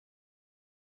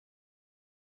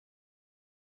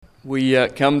We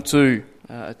come to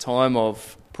a time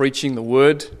of preaching the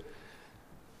Word.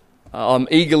 I'm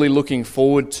eagerly looking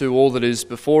forward to all that is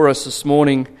before us this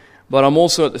morning, but I'm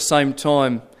also at the same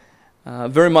time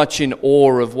very much in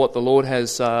awe of what the Lord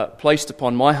has placed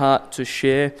upon my heart to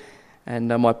share, and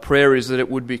my prayer is that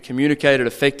it would be communicated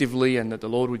effectively and that the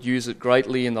Lord would use it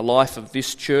greatly in the life of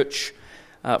this church.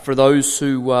 For those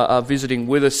who are visiting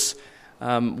with us,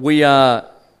 we have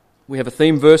a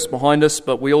theme verse behind us,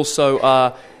 but we also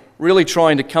are really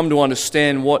trying to come to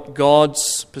understand what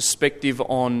God's perspective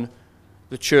on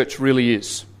the church really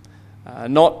is.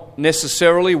 Not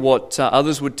necessarily what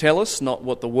others would tell us, not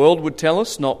what the world would tell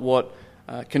us, not what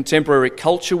contemporary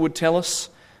culture would tell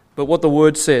us, but what the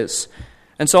Word says.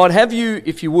 And so I'd have you,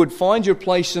 if you would, find your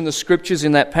place in the Scriptures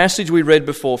in that passage we read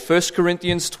before, 1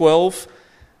 Corinthians 12.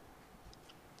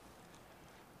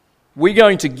 We're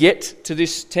going to get to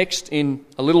this text in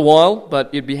a little while, but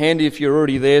it'd be handy if you're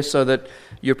already there so that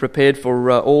you're prepared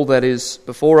for all that is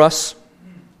before us.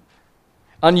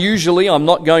 Unusually, I'm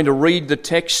not going to read the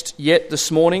text yet this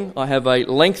morning. I have a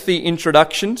lengthy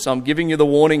introduction, so I'm giving you the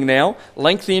warning now.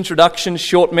 Lengthy introduction,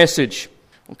 short message.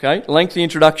 Okay? Lengthy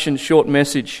introduction, short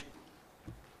message.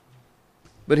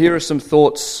 But here are some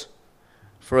thoughts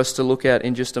for us to look at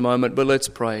in just a moment, but let's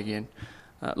pray again.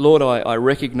 Lord, I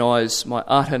recognize my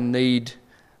utter need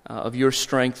of your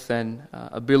strength and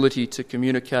ability to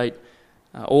communicate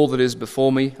all that is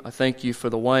before me. I thank you for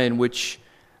the way in which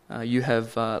you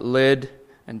have led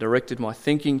and directed my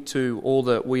thinking to all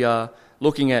that we are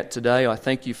looking at today. I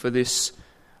thank you for this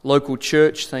local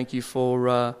church. Thank you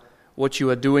for what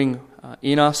you are doing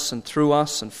in us and through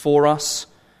us and for us.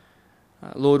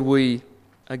 Lord, we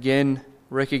again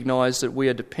recognize that we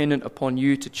are dependent upon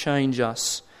you to change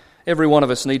us. Every one of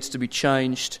us needs to be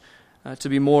changed, to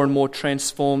be more and more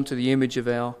transformed to the image of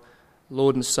our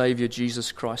Lord and Saviour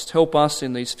Jesus Christ. Help us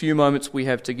in these few moments we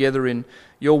have together in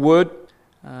your word,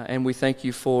 and we thank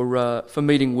you for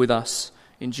meeting with us.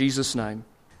 In Jesus' name,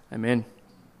 amen.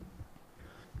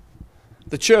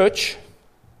 The church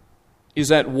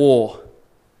is at war.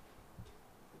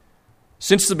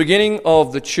 Since the beginning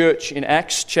of the church in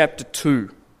Acts chapter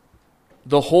 2,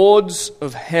 the hordes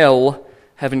of hell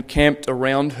have encamped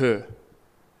around her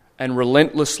and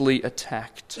relentlessly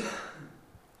attacked.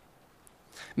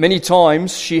 Many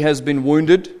times she has been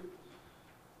wounded,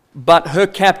 but her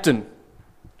captain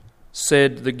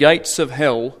said, "The gates of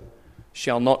hell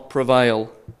shall not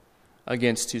prevail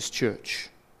against his church."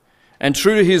 And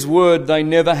true to his word, they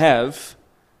never have,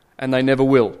 and they never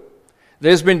will.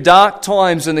 There's been dark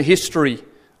times in the history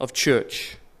of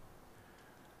church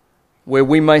where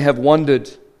we may have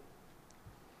wondered,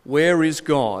 where is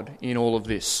God in all of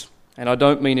this? And I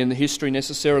don't mean in the history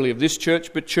necessarily of this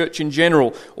church, but church in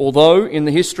general. Although in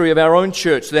the history of our own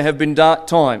church there have been dark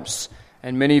times,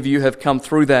 and many of you have come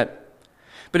through that.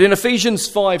 But in Ephesians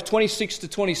 5, 26 to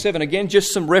 27, again,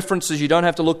 just some references, you don't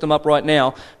have to look them up right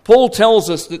now, Paul tells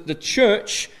us that the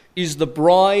church is the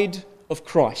bride of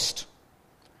Christ.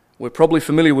 We're probably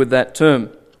familiar with that term.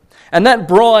 And that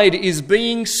bride is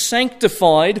being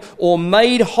sanctified or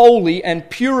made holy and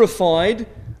purified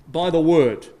by the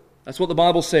Word. That's what the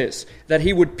Bible says, that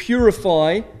He would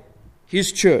purify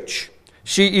His church.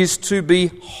 She is to be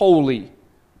holy,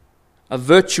 a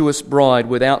virtuous bride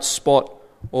without spot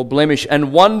or blemish.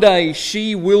 And one day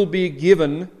she will be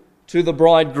given to the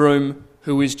bridegroom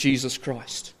who is Jesus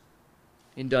Christ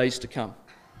in days to come.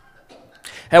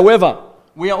 However,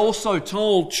 we are also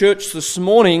told, church, this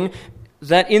morning,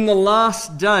 that in the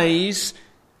last days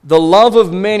the love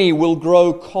of many will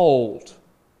grow cold.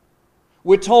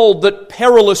 We're told that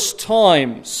perilous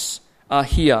times are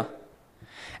here.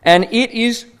 And it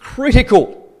is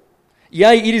critical,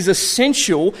 yea, it is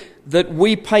essential that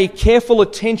we pay careful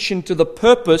attention to the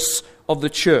purpose of the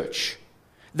church.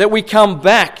 That we come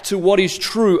back to what is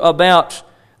true about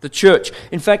the church.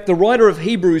 In fact, the writer of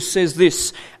Hebrews says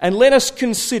this, "And let us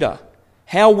consider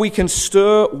how we can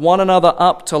stir one another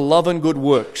up to love and good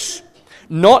works,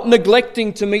 not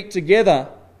neglecting to meet together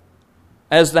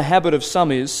as the habit of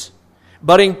some is,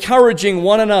 but encouraging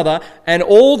one another, and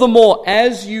all the more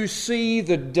as you see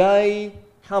the day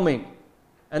coming."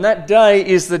 And that day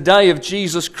is the day of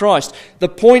Jesus Christ. The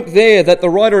point there that the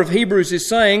writer of Hebrews is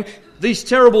saying, these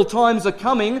terrible times are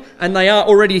coming, and they are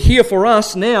already here for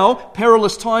us now.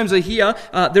 Perilous times are here.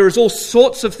 There is all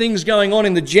sorts of things going on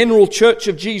in the general church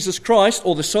of Jesus Christ,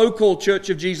 or the so-called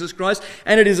church of Jesus Christ,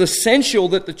 and it is essential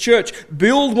that the church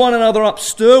build one another up,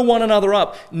 stir one another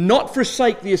up, not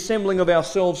forsake the assembling of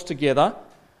ourselves together,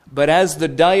 but as the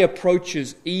day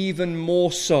approaches, even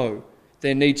more so,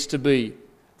 there needs to be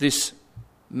this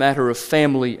matter of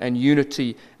family and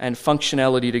unity and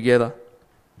functionality together.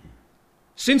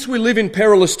 Since we live in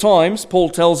perilous times,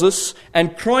 Paul tells us,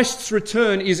 and Christ's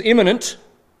return is imminent,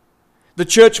 the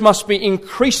church must be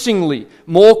increasingly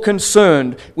more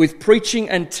concerned with preaching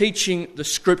and teaching the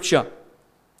Scripture,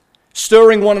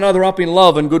 stirring one another up in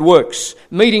love and good works,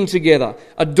 meeting together,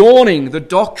 adorning the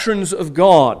doctrines of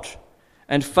God,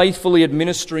 and faithfully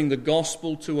administering the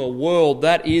gospel to a world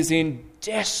that is in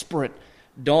desperate,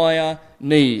 dire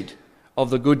need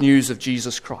of the good news of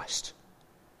Jesus Christ.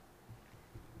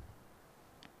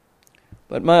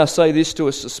 But may I say this to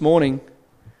us this morning,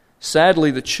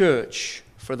 sadly the church,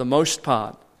 for the most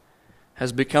part,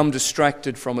 has become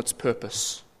distracted from its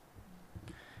purpose.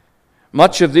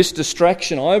 Much of this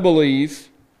distraction, I believe,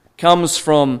 comes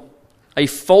from a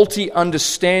faulty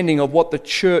understanding of what the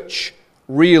church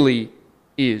really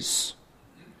is.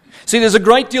 See, there's a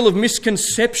great deal of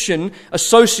misconception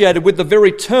associated with the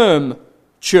very term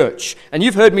church. And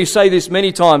you've heard me say this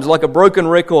many times, like a broken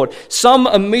record. Some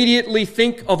immediately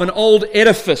think of an old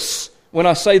edifice when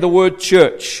I say the word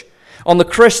church, on the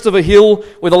crest of a hill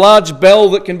with a large bell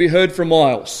that can be heard for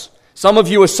miles. Some of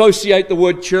you associate the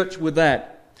word church with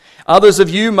that. Others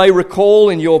of you may recall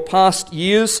in your past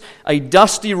years a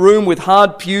dusty room with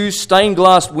hard pews, stained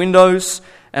glass windows,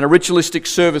 and a ritualistic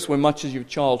service where much of your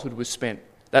childhood was spent.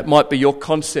 That might be your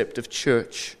concept of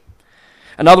church.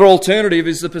 Another alternative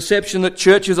is the perception that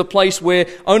church is a place where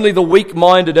only the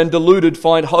weak-minded and deluded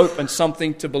find hope and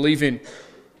something to believe in.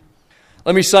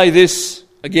 Let me say this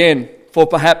again, for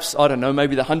perhaps, I don't know,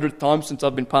 maybe the 100th time since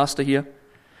I've been pastor here.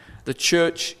 The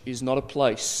church is not a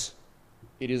place,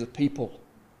 it is a people.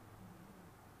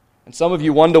 And some of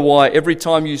you wonder why every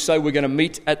time you say we're going to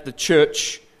meet at the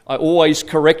church, I always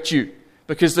correct you.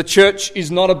 Because the church is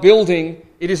not a building,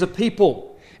 it is a people.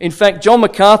 In fact, John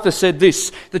MacArthur said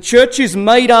this: the church is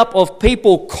made up of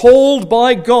people called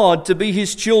by God to be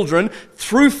His children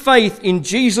through faith in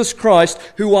Jesus Christ,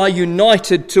 who are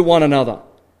united to one another.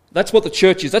 That's what the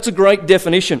church is. That's a great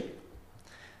definition.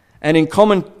 And in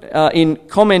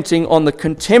commenting on the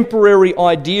contemporary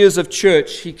ideas of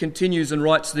church, he continues and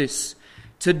writes this: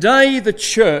 today the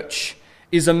church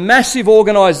is a massive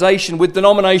organisation with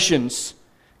denominations,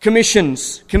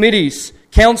 commissions, committees,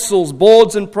 councils,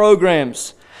 boards and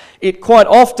programs. It quite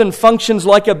often functions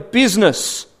like a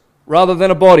business rather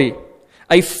than a body,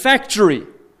 a factory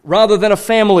rather than a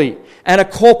family, and a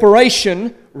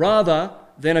corporation rather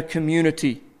than a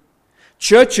community.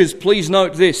 Churches, please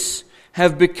note this,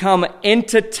 have become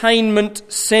entertainment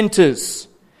centres,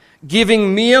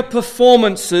 giving mere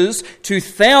performances to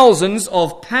thousands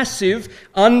of passive,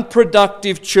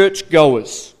 unproductive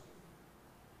churchgoers.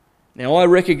 Now, I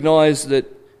recognise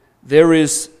that there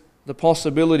is the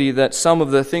possibility that some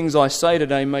of the things I say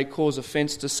today may cause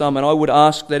offence to some, and I would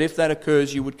ask that if that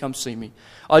occurs, you would come see me.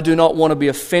 I do not want to be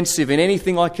offensive in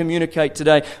anything I communicate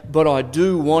today, but I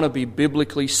do want to be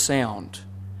biblically sound,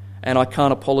 and I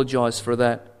can't apologise for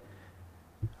that.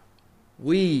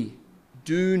 We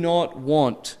do not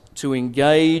want to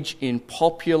engage in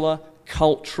popular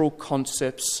cultural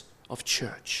concepts of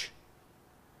church.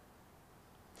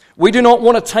 We do not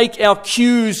want to take our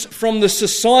cues from the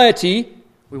society.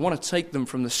 We want to take them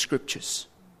from the Scriptures.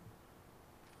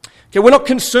 Okay, we're not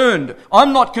concerned.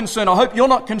 I'm not concerned. I hope you're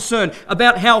not concerned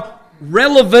about how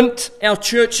relevant our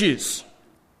church is.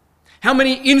 How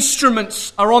many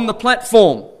instruments are on the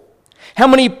platform. How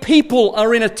many people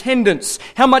are in attendance.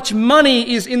 How much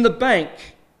money is in the bank.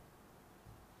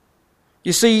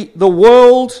 You see, the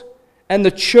world and the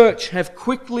church have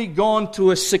quickly gone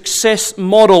to a success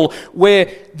model where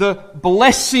the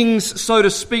blessings, so to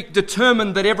speak,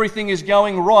 determine that everything is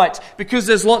going right. Because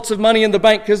there's lots of money in the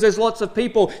bank, because there's lots of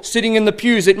people sitting in the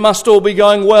pews, it must all be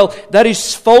going well. That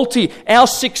is faulty. Our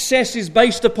success is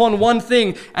based upon one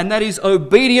thing, and that is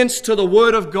obedience to the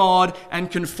Word of God and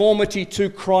conformity to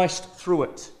Christ through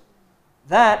it.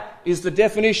 That is the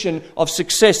definition of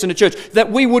success in a church.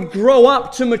 That we would grow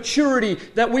up to maturity,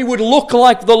 that we would look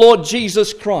like the Lord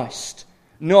Jesus Christ.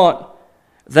 Not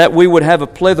that we would have a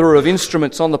plethora of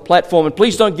instruments on the platform. And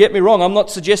please don't get me wrong, I'm not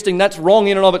suggesting that's wrong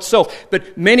in and of itself.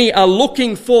 But many are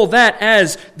looking for that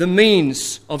as the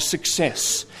means of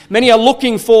success. Many are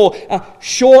looking for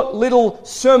short little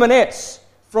sermonettes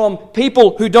from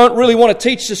people who don't really want to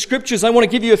teach the Scriptures. They want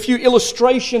to give you a few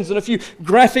illustrations and a few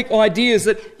graphic ideas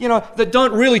that, that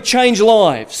don't really change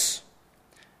lives.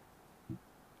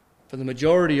 For the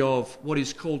majority of what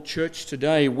is called church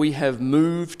today, we have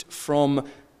moved from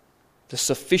the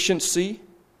sufficiency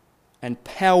and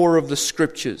power of the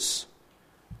Scriptures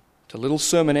to little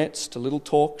sermonettes, to little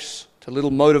talks, to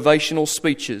little motivational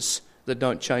speeches that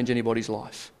don't change anybody's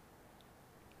life.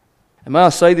 And may I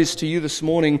say this to you this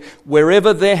morning,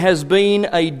 wherever there has been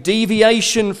a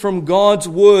deviation from God's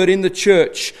word in the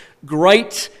church,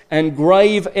 great and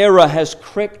grave error has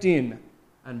crept in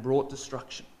and brought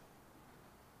destruction.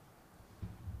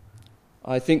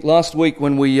 I think last week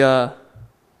when we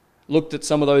looked at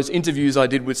some of those interviews I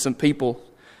did with some people,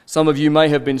 some of you may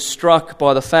have been struck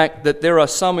by the fact that there are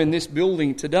some in this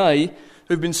building today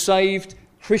who've been saved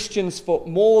Christians for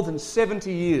more than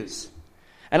 70 years.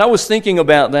 And I was thinking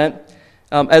about that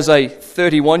as a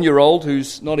 31-year-old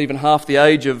who's not even half the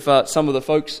age of some of the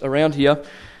folks around here.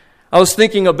 I was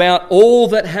thinking about all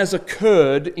that has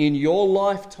occurred in your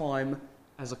lifetime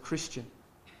as a Christian.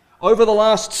 Over the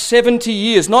last 70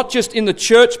 years, not just in the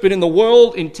church, but in the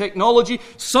world, in technology,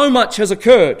 so much has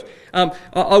occurred.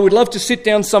 I would love to sit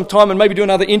down sometime and maybe do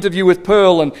another interview with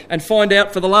Pearl and find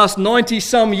out for the last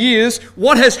 90-some years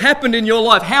what has happened in your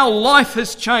life, how life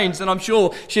has changed, and I'm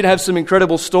sure she'd have some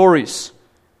incredible stories.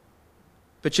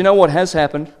 But you know what has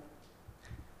happened?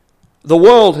 The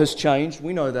world has changed,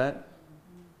 we know that,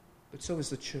 but so has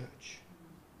the church.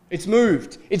 It's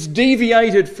moved, it's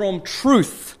deviated from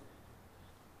truth.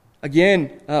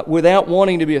 Again, without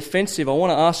wanting to be offensive, I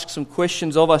want to ask some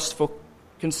questions of us for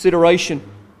consideration.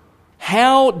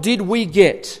 How did we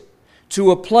get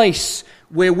to a place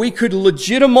where we could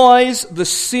legitimize the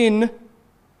sin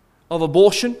of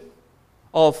abortion,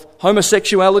 of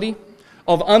homosexuality,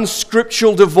 of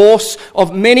unscriptural divorce,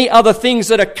 of many other things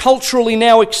that are culturally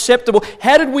now acceptable?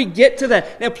 How did we get to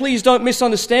that? Now, please don't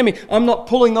misunderstand me. I'm not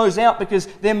pulling those out because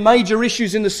they're major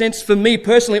issues in the sense, for me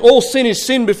personally, all sin is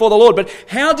sin before the Lord. But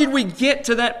how did we get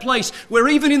to that place where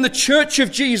even in the Church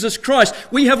of Jesus Christ,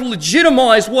 we have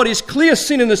legitimized what is clear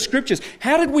sin in the Scriptures?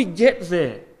 How did we get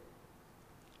there?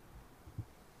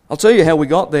 I'll tell you how we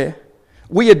got there.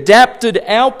 We adapted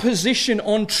our position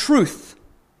on truth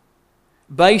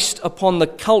based upon the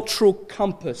cultural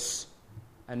compass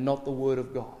and not the Word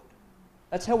of God.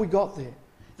 That's how we got there.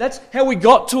 That's how we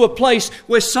got to a place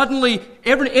where suddenly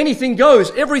anything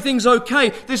goes, everything's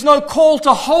okay. There's no call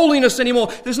to holiness anymore.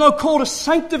 There's no call to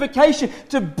sanctification,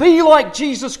 to be like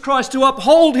Jesus Christ, to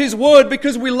uphold His Word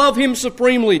because we love Him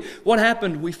supremely. What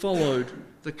happened? We followed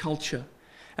the culture.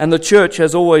 And the church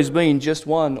has always been just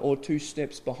 1 or 2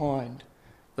 steps behind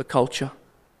the culture.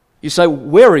 You say,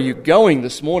 where are you going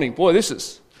this morning? Boy, this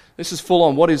is full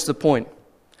on. What is the point?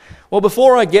 Well,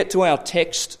 before I get to our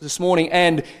text this morning,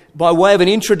 and by way of an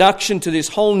introduction to this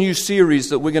whole new series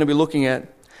that we're going to be looking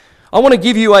at, I want to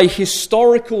give you a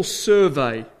historical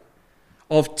survey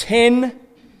of 10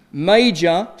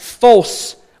 major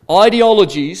false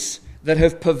ideologies that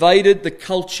have pervaded the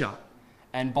culture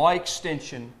and, by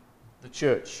extension, the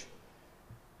church.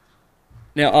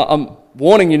 Now, I'm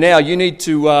warning you now, you need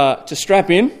to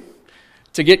strap in,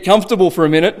 to get comfortable for a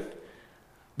minute,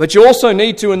 but you also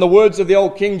need to, in the words of the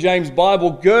old King James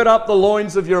Bible, gird up the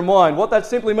loins of your mind. What that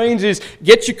simply means is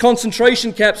get your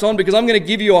concentration caps on, because I'm going to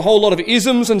give you a whole lot of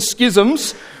isms and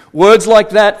schisms, words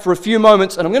like that, for a few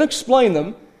moments, and I'm going to explain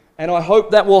them, and I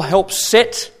hope that will help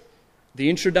set the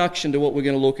introduction to what we're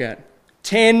going to look at.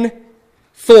 10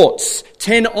 thoughts,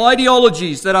 10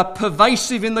 ideologies that are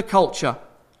pervasive in the culture.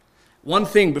 One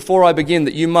thing before I begin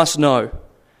that you must know: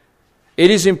 it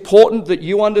is important that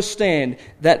you understand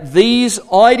that these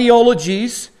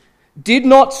ideologies did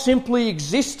not simply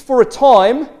exist for a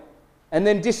time and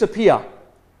then disappear.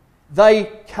 They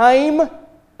came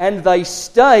and they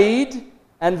stayed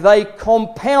and they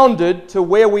compounded to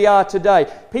where we are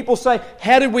today. People say,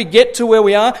 how did we get to where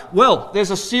we are? Well,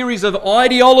 there's a series of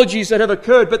ideologies that have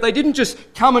occurred, but they didn't just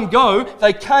come and go.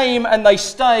 They came and they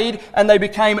stayed and they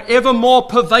became ever more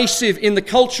pervasive in the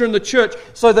culture and the church,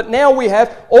 so that now we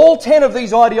have all 10 of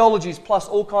these ideologies plus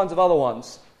all kinds of other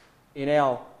ones in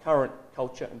our current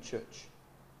culture and church.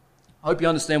 I hope you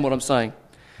understand what I'm saying.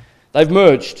 They've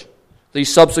merged,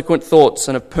 these subsequent thoughts,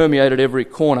 and have permeated every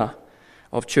corner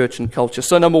of church and culture.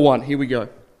 So number 1, here we go.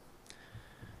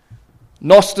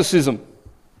 Gnosticism.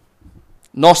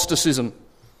 Gnosticism.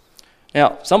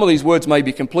 Now, some of these words may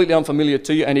be completely unfamiliar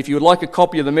to you, and if you would like a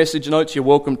copy of the message notes, you're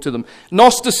welcome to them.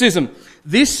 Gnosticism.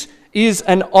 This is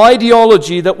an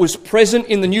ideology that was present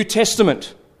in the New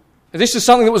Testament. This is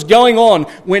something that was going on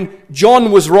when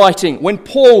John was writing, when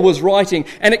Paul was writing,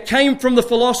 and it came from the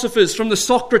philosophers, from the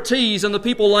Socrates and the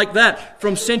people like that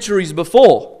from centuries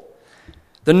before.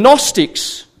 The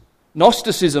Gnostics,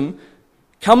 Gnosticism,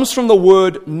 comes from the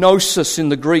word gnosis in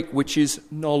the Greek, which is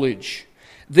knowledge.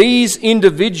 These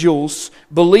individuals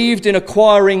believed in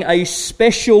acquiring a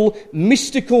special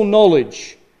mystical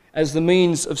knowledge as the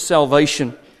means of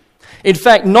salvation. In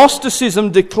fact,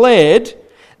 Gnosticism declared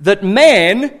that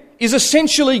man is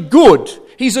essentially good.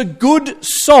 He's a good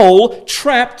soul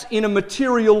trapped in a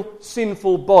material,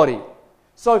 sinful body.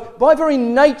 So by very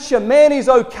nature, man is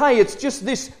okay. It's just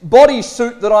this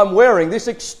bodysuit that I'm wearing, this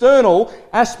external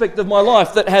aspect of my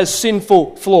life that has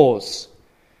sinful flaws.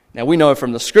 Now we know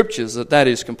from the Scriptures that that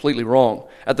is completely wrong.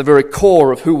 At the very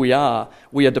core of who we are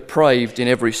depraved in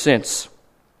every sense.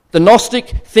 The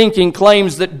Gnostic thinking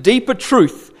claims that deeper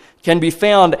truth can be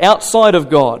found outside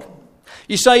of God.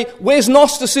 You say, where's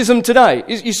Gnosticism today?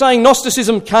 You're saying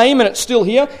Gnosticism came and it's still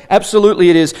here? Absolutely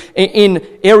it is. In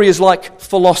areas like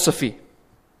philosophy,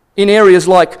 in areas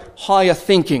like higher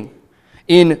thinking,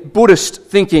 in Buddhist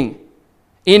thinking,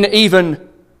 in even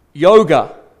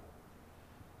yoga,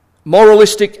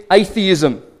 moralistic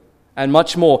atheism, and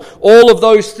much more. All of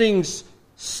those things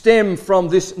stem from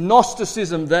this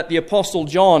Gnosticism that the Apostle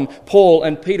John, Paul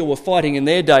and Peter were fighting in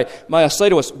their day. May I say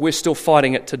to us, we're still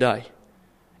fighting it today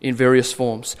in various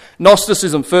forms.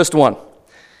 Gnosticism, first one.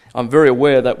 I'm very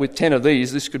aware that with 10 of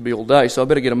these, this could be all day, so I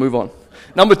better get a move on.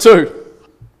 Number 2,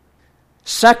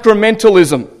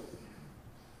 sacramentalism.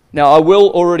 Now, I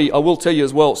will tell you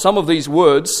as well, some of these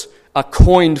words are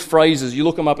coined phrases. You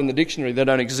look them up in the dictionary, they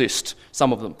don't exist,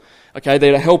 some of them. Okay,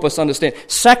 they're to help us understand.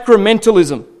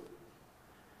 Sacramentalism.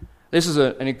 This is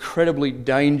an incredibly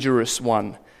dangerous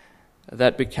one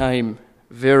that became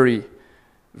very,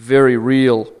 very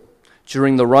real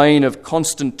during the reign of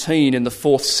Constantine in the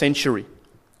 4th century.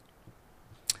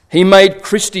 He made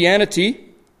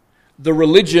Christianity the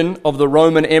religion of the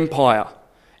Roman Empire.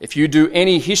 If you do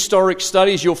any historic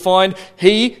studies, you'll find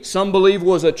some believe,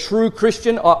 was a true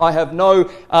Christian. I have no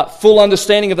full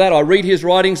understanding of that. I read his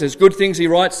writings. There's good things he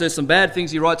writes. There's some bad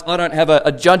things he writes. I don't have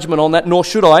a judgment on that, nor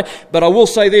should I. But I will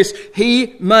say this.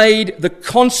 He made the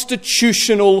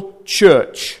constitutional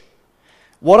church.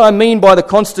 What I mean by the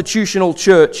constitutional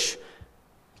church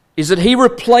is that he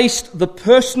replaced the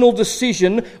personal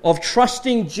decision of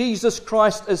trusting Jesus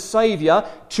Christ as Saviour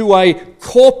to a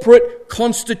corporate,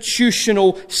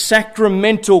 constitutional,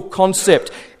 sacramental concept.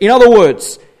 In other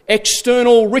words,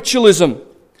 external ritualism,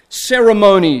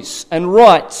 ceremonies and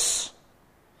rites.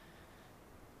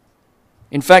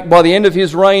 In fact, by the end of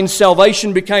his reign,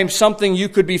 salvation became something you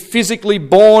could be physically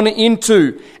born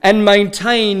into and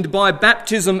maintained by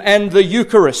baptism and the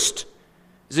Eucharist.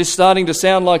 Is this starting to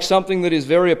sound like something that is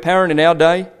very apparent in our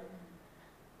day?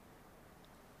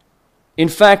 In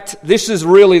fact, this is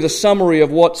really the summary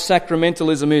of what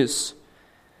sacramentalism is.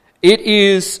 It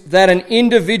is that an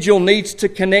individual needs to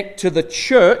connect to the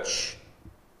church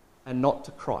and not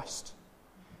to Christ.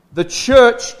 The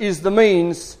church is the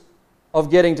means of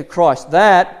getting to Christ.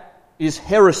 That is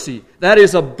heresy. That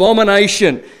is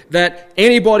abomination. That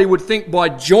anybody would think by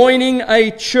joining a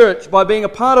church, by being a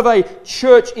part of a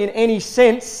church in any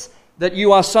sense, that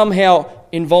you are somehow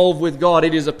involved with God.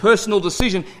 It is a personal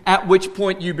decision at which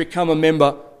point you become a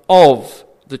member of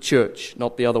the church,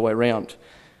 not the other way around.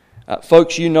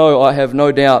 Folks, you know, I have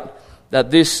no doubt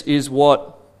that this is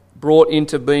what brought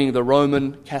into being the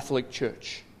Roman Catholic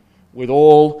Church, with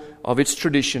all of its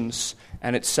traditions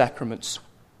and its sacraments.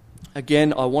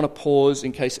 Again, I want to pause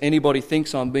in case anybody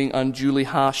thinks I'm being unduly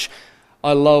harsh.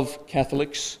 I love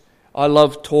Catholics. I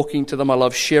love talking to them. I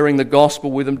love sharing the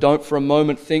gospel with them. Don't for a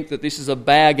moment think that this is a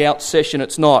bag-out session.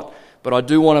 It's not. But I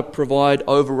do want to provide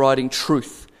overriding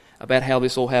truth about how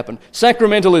this all happened.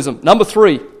 Sacramentalism. Number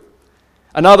 3.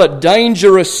 Another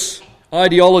dangerous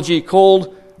ideology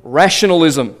called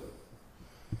rationalism.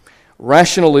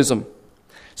 Rationalism.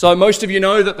 So most of you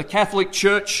know that the Catholic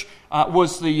Church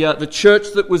was the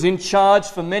church that was in charge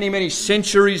for many, many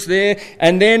centuries there.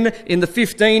 And then in the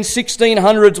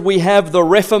 1600s, we have the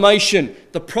Reformation,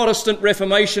 the Protestant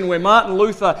Reformation, where Martin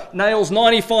Luther nails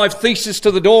 95 theses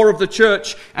to the door of the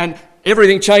church and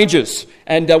everything changes.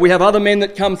 And we have other men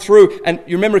that come through. And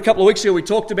you remember a couple of weeks ago we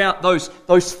talked about those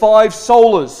 5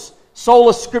 solas.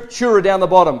 Sola Scriptura down the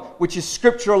bottom, which is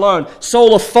Scripture alone.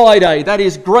 Sola Fide, that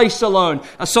is grace alone.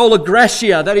 A Sola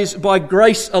Gratia, that is by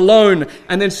grace alone.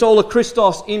 And then Sola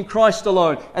Christos, in Christ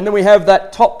alone. And then we have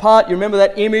that top part, you remember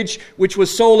that image, which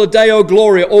was Sola Deo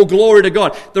Gloria, all glory to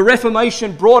God. The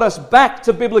Reformation brought us back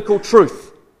to biblical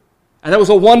truth. And that was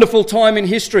a wonderful time in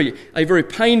history, a very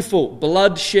painful,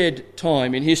 bloodshed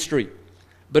time in history.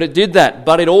 But it did that,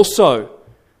 but it also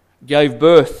gave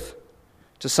birth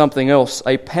to something else,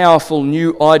 a powerful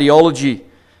new ideology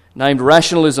named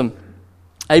rationalism.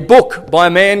 A book by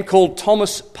a man called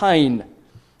Thomas Paine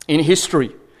in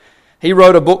history. He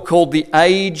wrote a book called The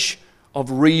Age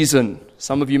of Reason.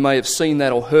 Some of you may have seen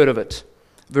that or heard of it.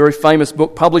 A very famous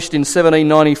book published in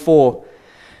 1794.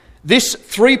 This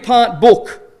 3-part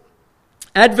book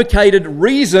advocated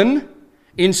reason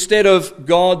instead of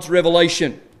God's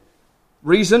revelation.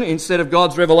 Reason instead of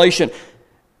God's revelation.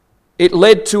 It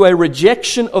led to a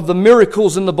rejection of the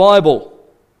miracles in the Bible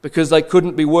because they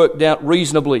couldn't be worked out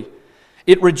reasonably.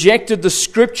 It rejected the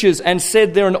Scriptures and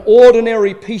said they're an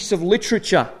ordinary piece of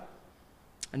literature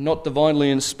and not divinely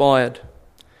inspired.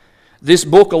 This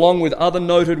book, along with other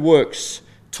noted works,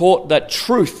 taught that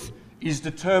truth is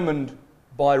determined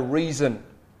by reason,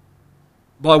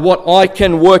 by what I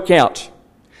can work out.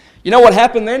 You know what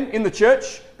happened then in the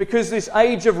church? Because this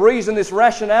age of reason, this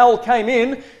rationale came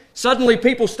in, suddenly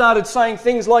people started saying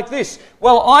things like this: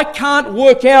 well, I can't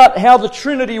work out how the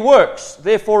Trinity works,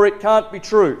 therefore it can't be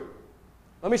true.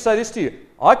 Let me say this to you.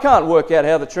 I can't work out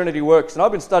how the Trinity works, and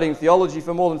I've been studying theology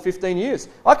for more than 15 years.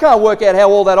 I can't work out how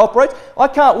all that operates. I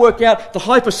can't work out the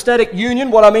hypostatic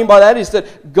union. What I mean by that is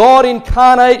that God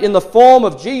incarnate in the form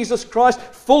of Jesus Christ,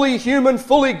 fully human,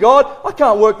 fully God. I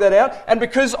can't work that out. And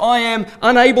because I am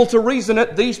unable to reason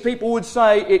it, these people would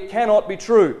say it cannot be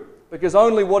true, because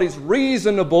only what is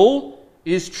reasonable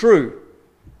is true.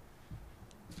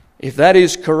 If that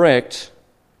is correct,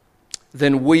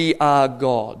 then we are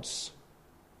gods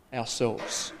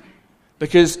ourselves.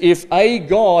 Because if a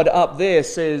God up there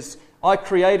says, I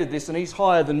created this and he's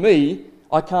higher than me,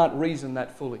 I can't reason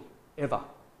that fully, ever.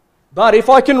 But if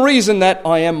I can reason that,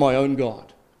 I am my own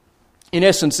God. In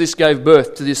essence, this gave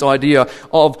birth to this idea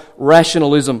of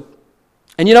rationalism.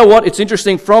 And you know what? It's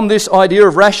interesting, from this idea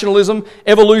of rationalism,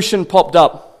 evolution popped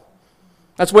up.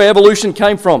 That's where evolution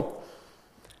came from.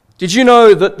 Did you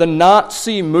know that the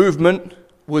Nazi movement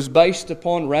was based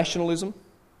upon rationalism?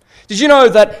 Did you know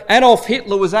that Adolf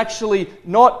Hitler was actually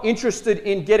not interested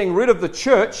in getting rid of the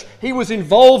church? He was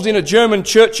involved in a German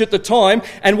church at the time,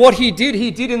 and what he did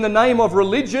in the name of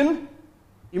religion.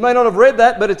 You may not have read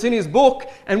that, but it's in his book.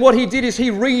 And what he did is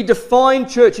he redefined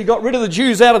church. He got rid of the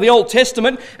Jews out of the Old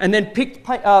Testament and then picked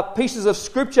pieces of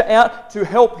Scripture out to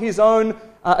help his own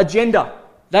agenda.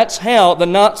 That's how the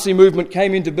Nazi movement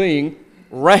came into being,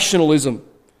 rationalism.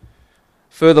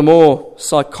 Furthermore,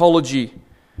 psychology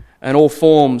and all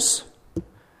forms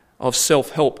of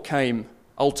self-help came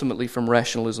ultimately from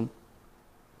rationalism.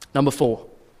 Number 4,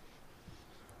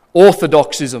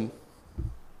 orthodoxism.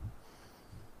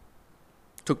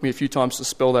 Took me a few times to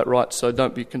spell that right, so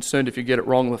don't be concerned if you get it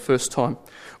wrong the first time.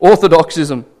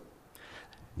 Orthodoxism.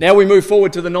 Now we move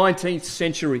forward to the 19th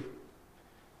century.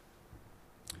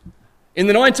 In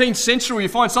the 19th century, you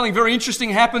find something very interesting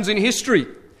happens in history.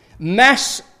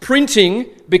 Mass printing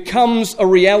becomes a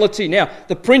reality. Now,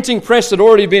 the printing press had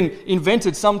already been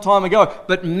invented some time ago,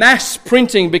 but mass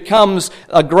printing becomes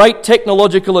a great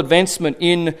technological advancement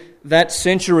in that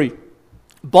century.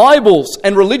 Bibles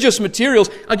and religious materials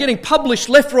are getting published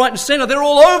left, right and centre. They're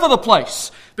all over the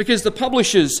place because the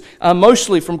publishers are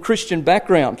mostly from Christian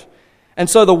background. And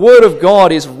so the Word of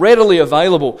God is readily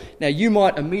available. Now, you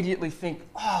might immediately think,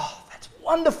 oh, that's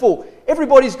wonderful.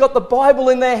 Everybody's got the Bible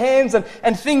in their hands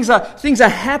and things are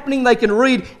happening. They can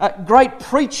read great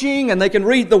preaching and they can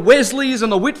read the Wesleys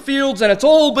and the Whitfields, and it's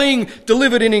all being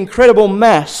delivered in incredible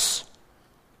mass.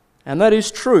 And that is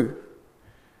true.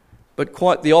 But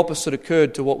quite the opposite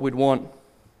occurred to what we'd want.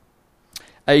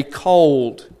 A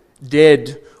cold,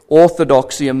 dead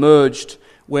orthodoxy emerged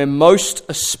where most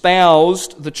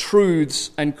espoused the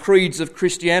truths and creeds of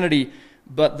Christianity,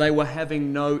 but they were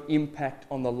having no impact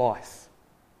on the life.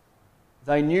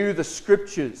 They knew the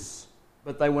Scriptures,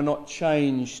 but they were not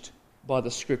changed by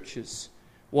the Scriptures.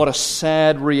 What a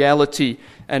sad reality.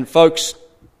 And folks,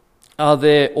 are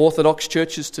there Orthodox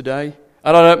churches today?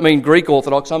 I don't mean Greek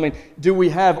Orthodox. I mean, do we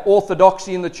have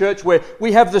orthodoxy in the church where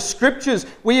we have the Scriptures,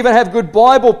 we even have good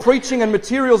Bible preaching and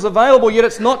materials available, yet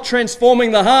it's not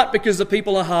transforming the heart because the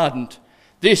people are hardened?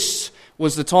 This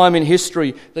was the time in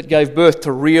history that gave birth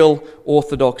to real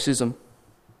orthodoxism.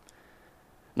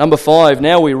 Number 5,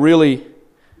 now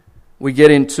we get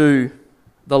into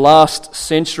the last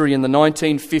century in the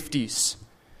 1950s,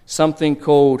 something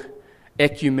called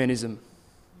ecumenism.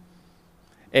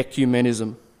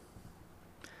 Ecumenism.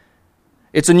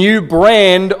 It's a new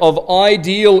brand of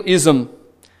idealism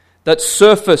that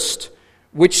surfaced,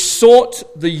 which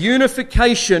sought the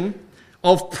unification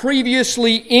of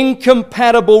previously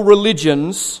incompatible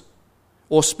religions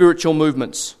or spiritual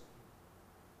movements.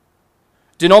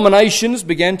 Denominations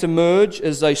began to merge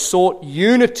as they sought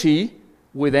unity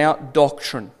without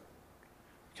doctrine.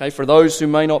 Okay, for those who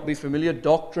may not be familiar,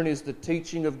 doctrine is the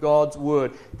teaching of God's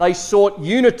Word. They sought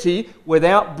unity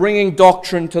without bringing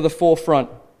doctrine to the forefront,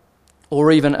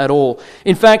 or even at all.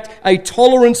 In fact, a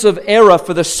tolerance of error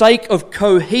for the sake of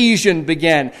cohesion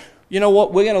began. You know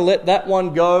what, we're going to let that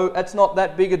one go. That's not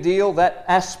that big a deal. That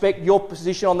aspect, your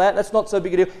position on that, that's not so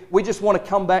big a deal. We just want to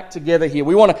come back together here.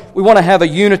 We want to have a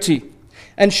unity.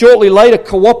 And shortly later,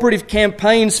 cooperative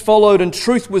campaigns followed, and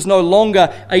truth was no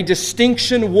longer a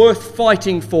distinction worth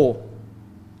fighting for.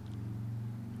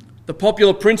 The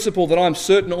popular principle that I'm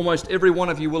certain almost every one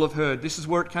of you will have heard, this is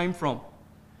where it came from.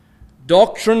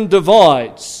 Doctrine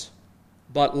divides,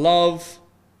 but love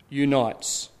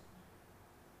unites.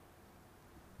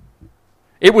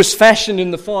 It was fashioned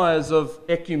in the fires of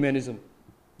ecumenism.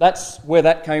 That's where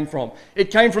that came from. It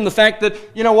came from the fact that,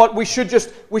 you know what, we should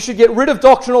get rid of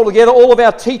doctrine altogether, all of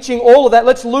our teaching, all of that.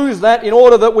 Let's lose that in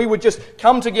order that we would just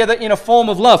come together in a form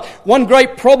of love. One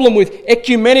great problem with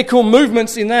ecumenical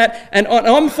movements in that, and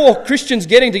I'm for Christians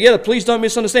getting together, please don't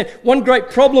misunderstand. One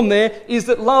great problem there is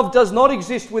that love does not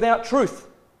exist without truth.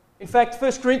 In fact,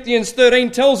 1 Corinthians 13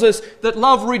 tells us that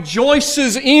love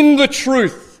rejoices in the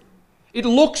truth. It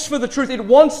looks for the truth. It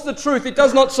wants the truth. It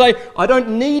does not say, I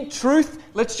don't need truth.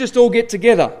 Let's just all get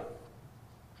together.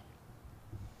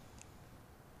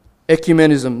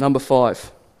 Ecumenism, number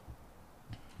 5.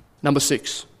 Number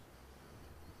 6.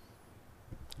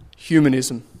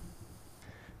 Humanism.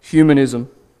 Humanism.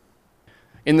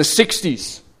 In the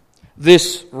 60s,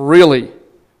 this really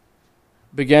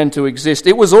began to exist.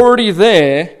 It was already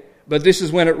there, but this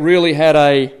is when it really had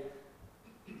a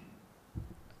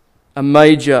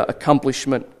major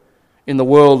accomplishment in the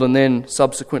world and then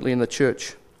subsequently in the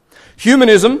church.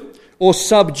 Humanism, or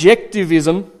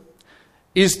subjectivism,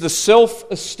 is the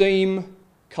self-esteem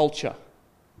culture.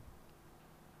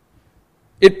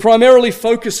 It primarily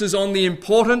focuses on the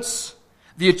importance,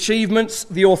 the achievements,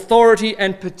 the authority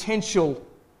and potential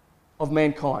of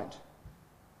mankind.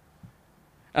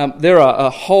 There are a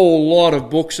whole lot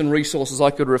of books and resources I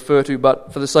could refer to,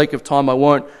 but for the sake of time I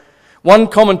won't. One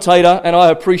commentator, and I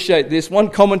appreciate this,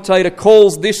 one commentator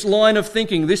calls this line of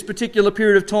thinking, this particular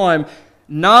period of time,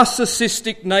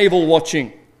 narcissistic navel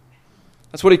watching.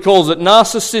 That's what he calls it,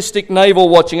 narcissistic navel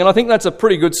watching. And I think that's a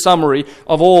pretty good summary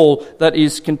of all that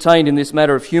is contained in this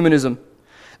matter of humanism.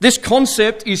 This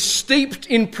concept is steeped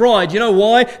in pride. You know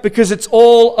why? Because it's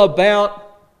all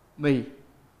about me.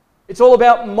 It's all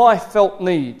about my felt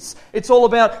needs. It's all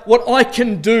about what I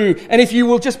can do. And if you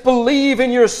will just believe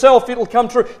in yourself, it'll come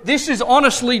true. This is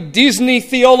honestly Disney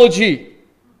theology.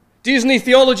 Disney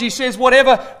theology says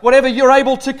whatever you're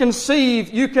able to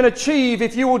conceive, you can achieve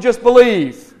if you will just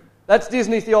believe. That's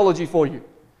Disney theology for you.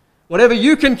 Whatever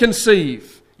you can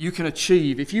conceive, you can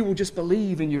achieve if you will just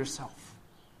believe in yourself.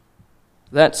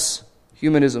 That's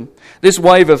humanism. This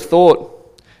wave of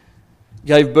thought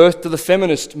gave birth to the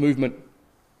feminist movement.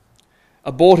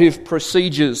 Abortive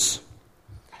procedures,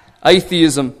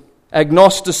 atheism,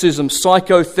 agnosticism,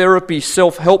 psychotherapy,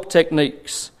 self-help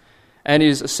techniques, and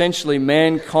is essentially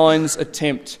mankind's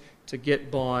attempt to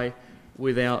get by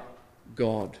without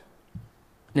God.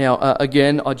 Now,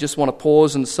 again, I just want to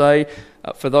pause and say,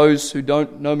 for those who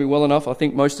don't know me well enough, I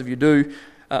think most of you do,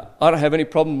 I don't have any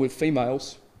problem with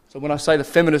females. So when I say the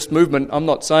feminist movement, I'm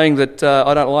not saying that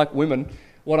I don't like women.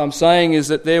 What I'm saying is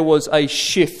that there was a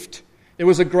shift. There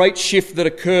was a great shift that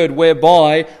occurred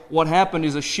whereby what happened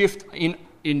is a shift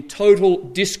in total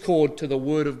discord to the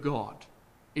Word of God.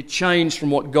 It changed from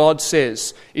what God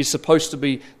says is supposed to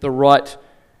be the right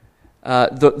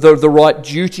right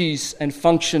duties and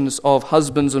functions of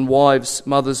husbands and wives,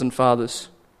 mothers and fathers.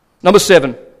 Number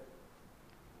 7,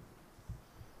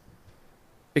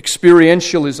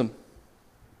 experientialism.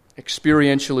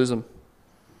 Experientialism.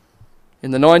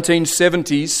 In the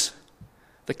 1970s,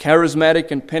 the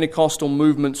charismatic and Pentecostal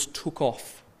movements took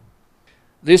off.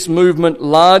 This movement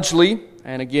largely,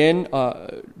 and again,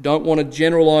 don't want to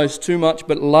generalize too much,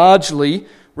 but largely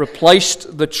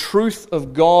replaced the truth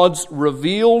of God's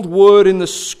revealed word in the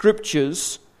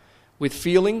Scriptures with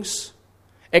feelings,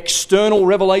 external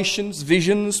revelations,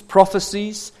 visions,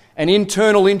 prophecies, and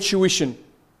internal intuition.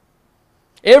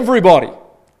 Everybody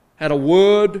had a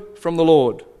word from the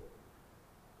Lord.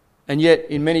 And yet,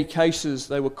 in many cases,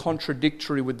 they were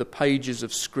contradictory with the pages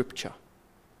of Scripture.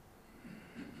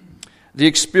 The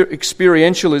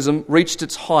experientialism reached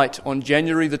its height on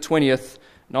January the 20th,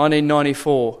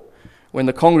 1994, when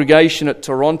the congregation at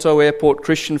Toronto Airport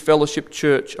Christian Fellowship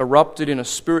Church erupted in a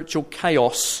spiritual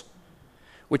chaos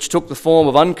which took the form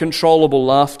of uncontrollable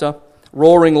laughter,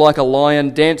 roaring like a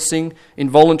lion, dancing,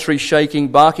 involuntary shaking,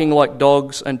 barking like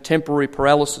dogs, and temporary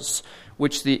paralysis,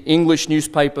 which the English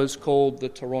newspapers called the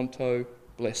Toronto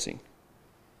Blessing.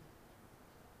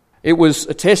 It was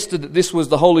attested that this was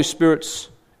the Holy Spirit's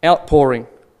outpouring.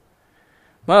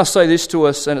 May I say this to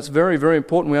us, and it's very, very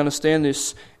important we understand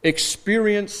this.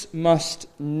 Experience must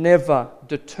never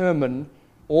determine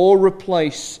or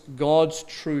replace God's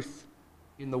truth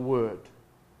in the Word.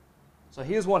 So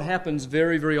here's what happens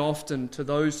very, very often to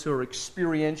those who are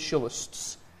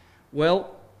experientialists.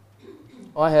 Well,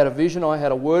 I had a vision, I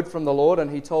had a word from the Lord,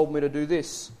 and He told me to do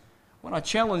this. When I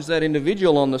challenge that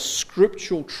individual on the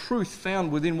scriptural truth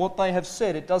found within what they have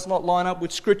said, it does not line up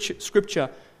with Scripture.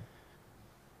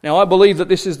 Now, I believe that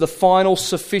this is the final,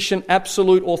 sufficient,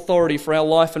 absolute authority for our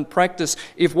life and practice.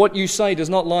 If what you say does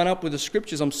not line up with the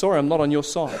Scriptures, I'm sorry, I'm not on your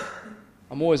side.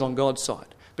 I'm always on God's side.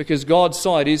 Because God's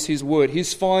side is His word,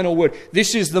 His final word.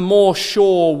 This is the more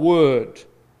sure word.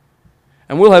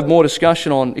 And we'll have more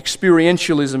discussion on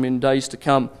experientialism in days to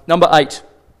come. Number 8.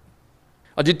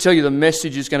 I did tell you the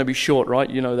message is going to be short, right?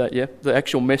 You know that, yeah? The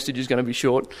actual message is going to be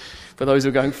short. For those who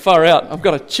are going, far out, I've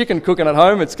got a chicken cooking at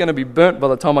home. It's going to be burnt by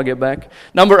the time I get back.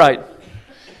 Number 8.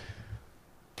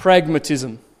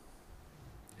 Pragmatism.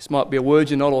 This might be a word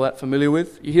you're not all that familiar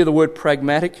with. You hear the word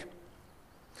pragmatic?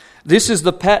 This is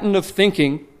the pattern of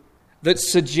thinking that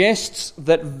suggests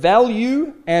that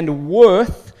value and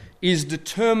worth is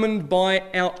determined by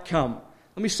outcome.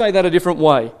 Let me say that a different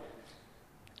way.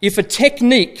 If a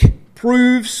technique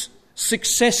proves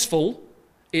successful,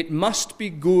 it must be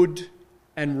good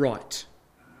and right.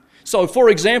 So, for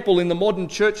example, in the modern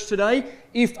church today,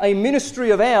 if a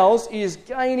ministry of ours is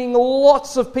gaining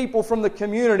lots of people from the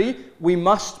community, we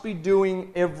must be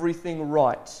doing everything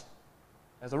right.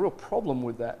 There's a real problem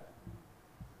with that.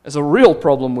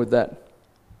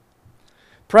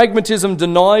 Pragmatism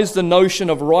denies the notion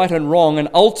of right and wrong and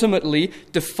ultimately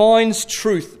defines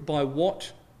truth by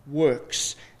what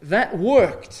works. That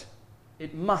worked.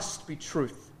 It must be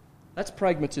truth. That's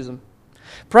pragmatism.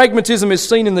 Pragmatism is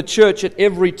seen in the church at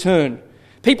every turn.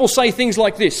 People say things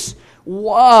like this: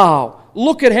 wow,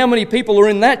 look at how many people are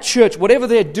in that church. Whatever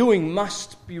they're doing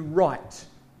must be right.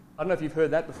 I don't know if you've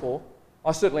heard that before.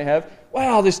 I certainly have.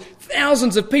 Wow, there's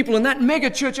thousands of people in that mega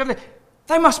church over there.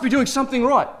 They must be doing something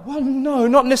right. Well, no,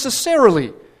 not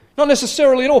necessarily. Not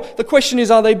necessarily at all. The question is,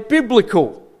 are they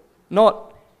biblical?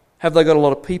 Not, have they got a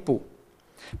lot of people?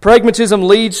 Pragmatism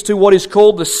leads to what is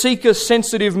called the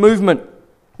seeker-sensitive movement,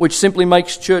 which simply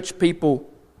makes church what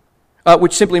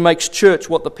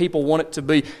the people want it to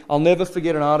be. I'll never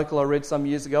forget an article I read some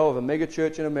years ago of a mega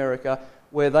church in America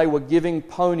where they were giving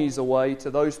ponies away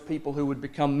to those people who would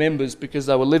become members because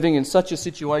they were living in such a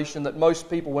situation that most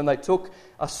people, when they took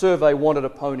a survey, wanted a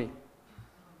pony.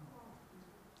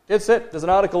 That's it. There's an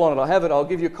article on it. I have it. I'll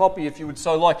give you a copy if you would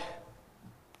so like.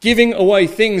 Giving away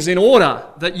things in order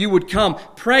that you would come.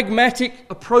 Pragmatic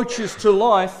approaches to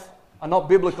life are not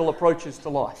biblical approaches to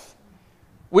life.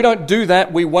 We don't do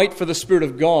that. We wait for the Spirit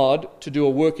of God to do a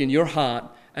work in your heart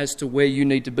as to where you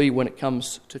need to be when it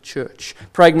comes to church.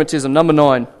 Pragmatism. Number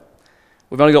 9.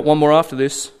 We've only got one more after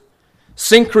this.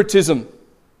 Syncretism.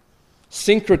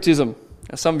 Syncretism.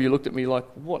 Now some of you looked at me like,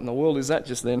 what in the world is that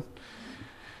just then?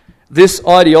 This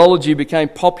ideology became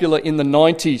popular in the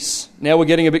 90s. Now we're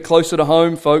getting a bit closer to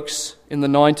home, folks, in the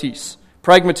 90s.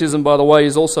 Pragmatism, by the way,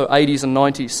 is also 80s and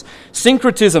 90s.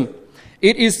 Syncretism.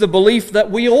 It is the belief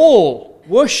that we all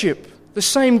worship the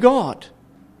same God.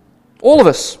 All of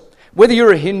us. Whether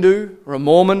you're a Hindu or a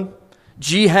Mormon,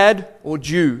 Jihad or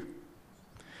Jew.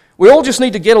 We all just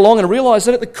need to get along and realize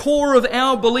that at the core of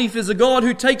our belief is a God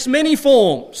who takes many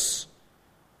forms,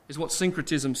 is what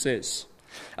syncretism says.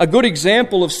 A good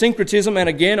example of syncretism, and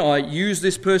again I use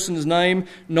this person's name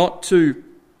not to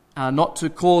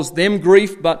cause them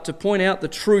grief, but to point out the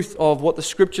truth of what the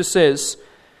Scripture says.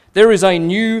 There is a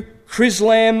new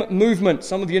Chrislam movement.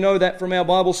 Some of you know that from our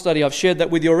Bible study. I've shared that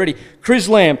with you already.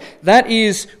 Chrislam, that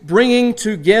is bringing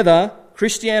together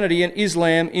Christianity and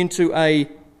Islam into a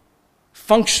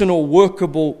functional,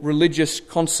 workable religious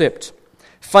concept.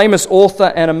 Famous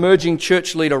author and emerging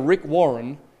church leader Rick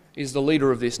Warren is the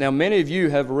leader of this. Now, many of you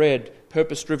have read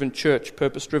Purpose-Driven Church,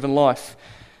 Purpose-Driven Life.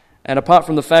 And apart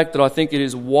from the fact that I think it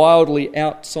is wildly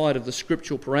outside of the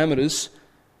scriptural parameters,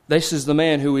 this is the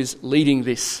man who is leading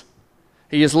this.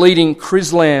 He is leading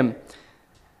Chrislam,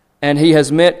 and he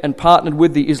has met and partnered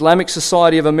with the Islamic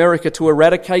Society of America to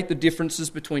eradicate the differences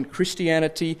between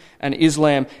Christianity and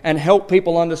Islam and help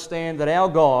people understand that our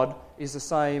God is the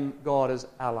same God as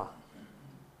Allah.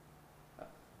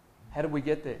 How did we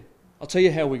get there? I'll tell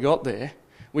you how we got there.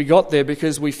 We got there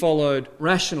because we followed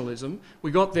rationalism.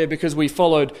 We got there because we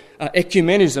followed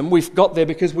ecumenism. We got there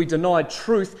because we denied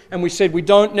truth. And we said we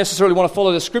don't necessarily want to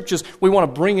follow the Scriptures. We want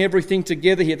to bring everything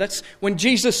together here. That's when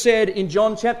Jesus said in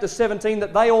John chapter 17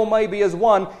 that they all may be as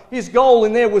one. His goal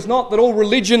in there was not that all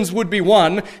religions would be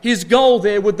one. His goal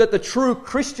there was that the true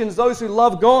Christians, those who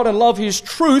love God and love His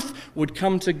truth, would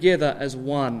come together as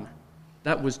one.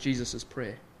 That was Jesus'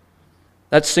 prayer.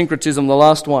 That's syncretism, the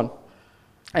last one.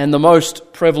 And the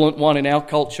most prevalent one in our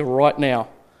culture right now.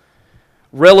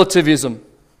 Relativism.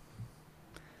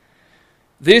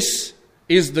 This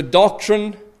is the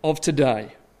doctrine of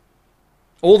today.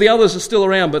 All the others are still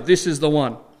around, but this is the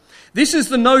one. This is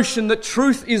the notion that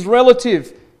truth is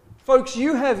relative. Folks,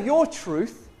 you have your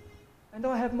truth and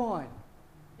I have mine.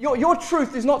 Your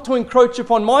truth is not to encroach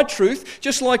upon my truth,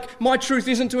 just like my truth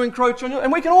isn't to encroach on yours.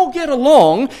 And we can all get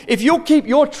along if you'll keep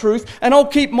your truth and I'll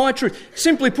keep my truth.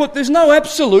 Simply put, there's no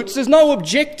absolutes, there's no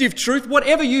objective truth.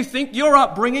 Whatever you think, your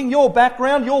upbringing, your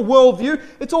background, your worldview,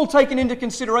 it's all taken into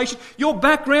consideration. Your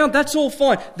background, that's all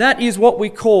fine. That is what we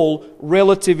call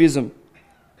relativism.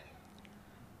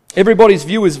 Everybody's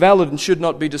view is valid and should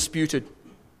not be disputed.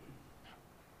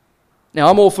 Now,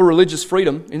 I'm all for religious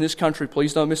freedom in this country,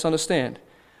 please don't misunderstand.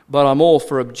 But I'm all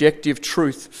for objective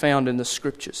truth found in the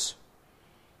Scriptures.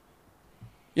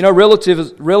 You know,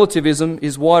 relativism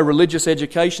is why religious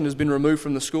education has been removed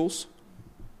from the schools.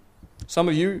 Some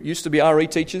of you used to be RE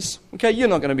teachers. Okay, you're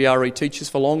not going to be RE teachers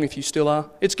for long if you still are.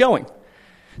 It's going.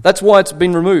 That's why it's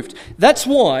been removed. That's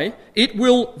why it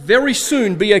will very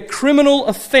soon be a criminal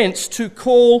offence to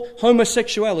call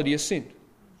homosexuality a sin.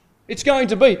 It's going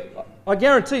to be. I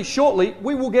guarantee shortly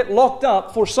we will get locked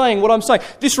up for saying what I'm saying.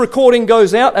 This recording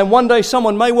goes out and one day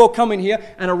someone may well come in here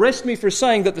and arrest me for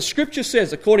saying that the Scripture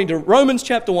says, according to Romans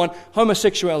chapter 1,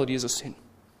 homosexuality is a sin.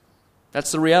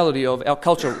 That's the reality of our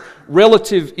culture.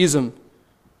 Relativism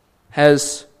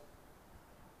has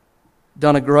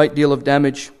done a great deal of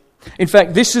damage. In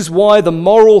fact, this is why the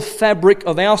moral fabric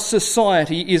of our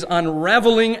society is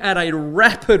unravelling at a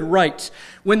rapid rate.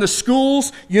 When the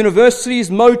schools, universities,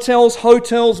 motels,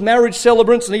 hotels, marriage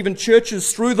celebrants and even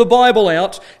churches threw the Bible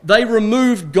out, they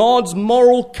removed God's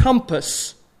moral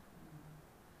compass,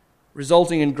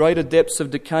 resulting in greater depths of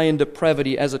decay and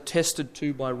depravity as attested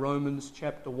to by Romans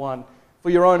chapter 1. For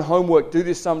your own homework, do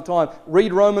this sometime.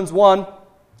 Read Romans 1.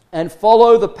 And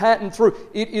follow the pattern through.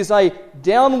 It is a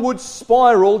downward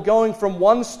spiral going from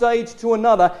one stage to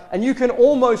another, and you can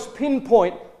almost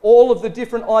pinpoint all of the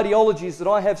different ideologies that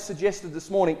I have suggested this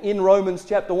morning in Romans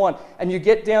chapter 1. And you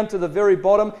get down to the very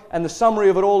bottom, and the summary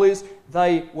of it all is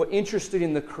they were interested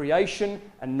in the creation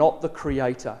and not the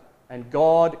Creator. And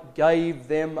God gave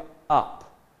them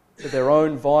up to their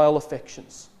own vile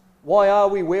affections. Why are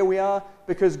we where we are?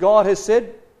 Because God has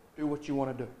said, do what you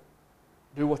want to do.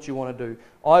 Do what you want to do.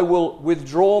 I will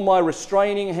withdraw my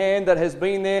restraining hand that has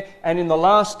been there, and in the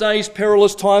last days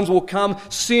perilous times will come,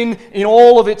 sin in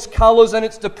all of its colours and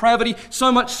its depravity,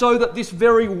 so much so that this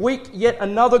very week yet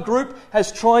another group has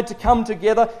tried to come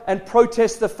together and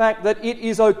protest the fact that it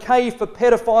is okay for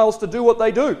pedophiles to do what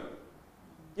they do.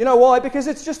 You know why? Because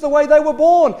it's just the way they were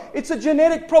born. It's a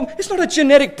genetic problem. It's not a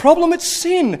genetic problem, it's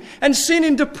sin. And sin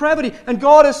in depravity. And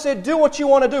God has said, do what you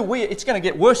want to do. It's going to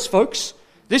get worse, folks.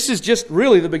 This is just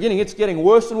really the beginning. It's getting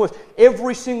worse and worse.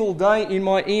 Every single day in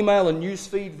my email and news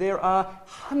feed, there are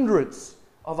hundreds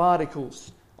of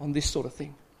articles on this sort of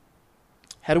thing.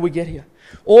 How do we get here?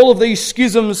 All of these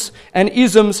schisms and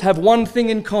isms have one thing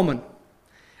in common: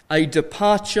 a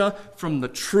departure from the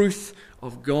truth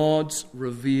of God's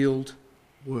revealed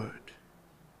Word.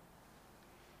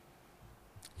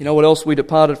 You know what else we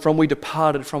departed from? We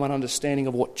departed from an understanding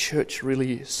of what church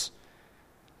really is.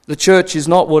 The church is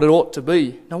not what it ought to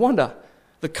be. No wonder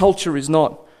the culture is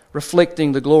not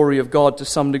reflecting the glory of God to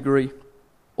some degree.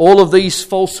 All of these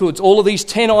falsehoods, all of these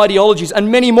 10 ideologies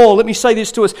and many more, let me say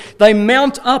this to us, they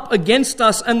mount up against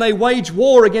us and they wage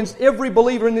war against every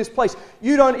believer in this place.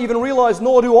 You don't even realise,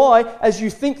 nor do I, as you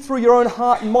think through your own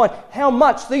heart and mind, how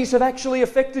much these have actually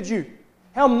affected you.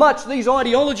 How much these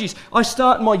ideologies. I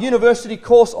start my university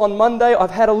course on Monday.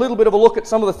 I've had a little bit of a look at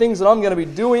some of the things that I'm going to be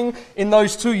doing in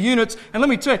those 2 units. And let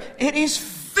me tell you, it is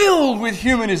filled with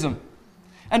humanism.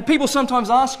 And people sometimes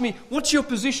ask me, what's your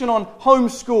position on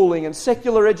homeschooling and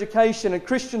secular education and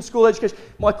Christian school education?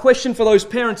 My question for those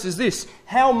parents is this: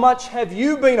 how much have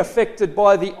you been affected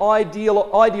by the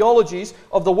ideologies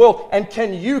of the world? And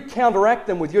can you counteract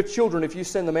them with your children if you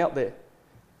send them out there?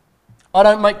 I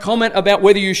don't make comment about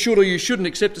whether you should or you shouldn't,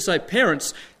 except to say,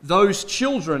 parents, those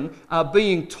children are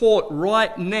being taught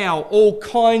right now all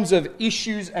kinds of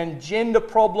issues and gender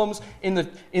problems in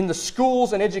the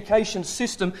schools and education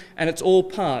system, and it's all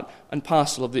part and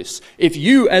parcel of this. If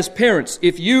you as parents,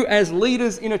 if you as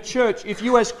leaders in a church, if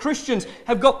you as Christians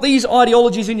have got these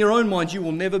ideologies in your own minds, you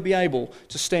will never be able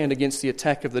to stand against the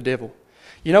attack of the devil.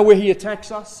 You know where he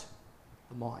attacks us?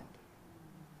 The mind.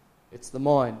 It's the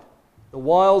mind. The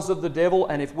wiles of the devil,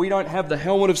 and if we don't have the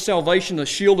helmet of salvation, the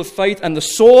shield of faith, and the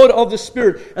sword of the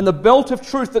Spirit, and the belt of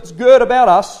truth that's girt about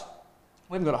us,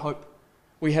 we haven't got a hope.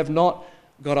 We have not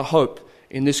got a hope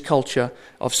in this culture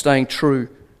of staying true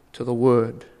to the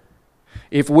Word.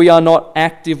 If we are not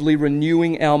actively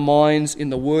renewing our minds in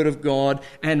the Word of God,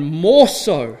 and more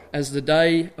so as the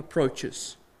day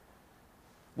approaches,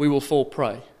 we will fall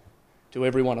prey to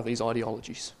every one of these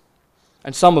ideologies.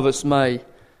 And some of us may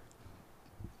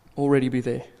already be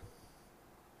there.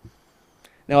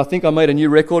 Now, I think I made a new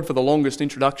record for the longest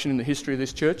introduction in the history of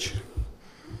this church.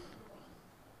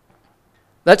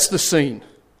 That's the scene.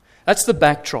 That's the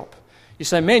backdrop. You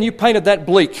say, man, you painted that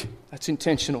bleak. That's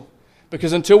intentional.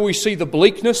 Because until we see the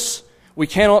bleakness, we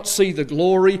cannot see the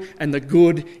glory and the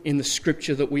good in the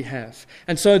Scripture that we have.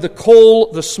 And so the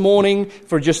call this morning,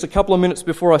 for just a couple of minutes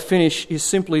before I finish, is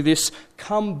simply this: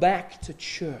 come back to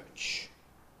church.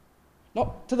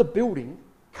 Not to the building.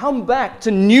 Come back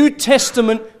to New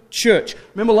Testament church.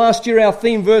 Remember last year our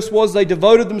theme verse was they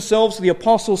devoted themselves to the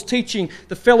apostles' teaching,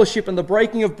 the fellowship and the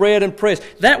breaking of bread and prayers.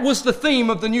 That was the theme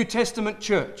of the New Testament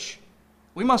church.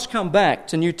 We must come back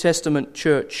to New Testament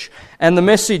church. And the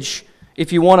message,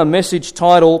 if you want a message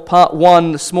title, part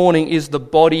 1 this morning is the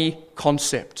body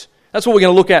concept. That's what we're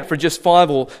going to look at for just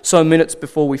 5 or so minutes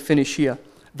before we finish here.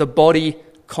 The body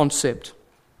concept.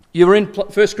 You were in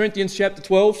 1 Corinthians chapter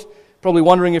 12. Probably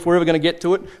wondering if we're ever going to get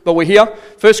to it, but we're here.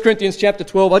 1 Corinthians chapter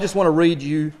 12, I just want to read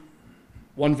you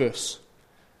one verse,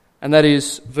 and that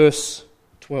is verse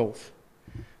 12.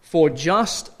 For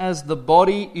just as the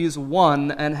body is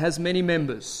one and has many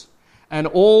members, and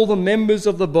all the members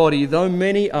of the body, though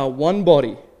many, are one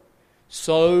body,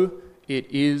 so it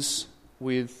is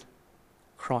with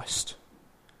Christ.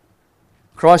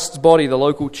 Christ's body, the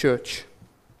local church.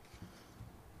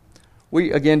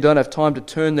 We, again, don't have time to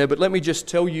turn there, but let me just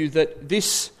tell you that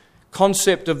this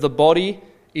concept of the body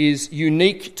is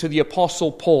unique to the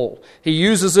Apostle Paul. He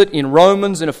uses it in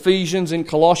Romans, in Ephesians, in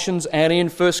Colossians, and in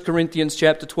 1 Corinthians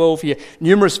chapter 12 here.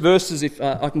 Numerous verses, if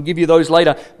I can give you those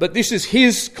later. But this is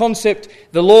his concept.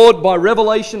 The Lord, by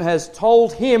revelation, has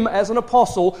told him as an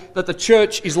apostle that the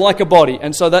church is like a body.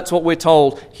 And so that's what we're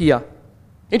told here.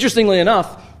 Interestingly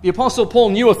enough, the Apostle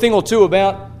Paul knew a thing or two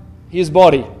about his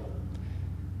body.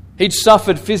 He'd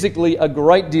suffered physically a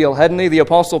great deal, hadn't he? The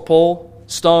Apostle Paul,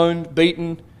 stoned,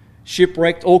 beaten,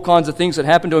 shipwrecked, all kinds of things that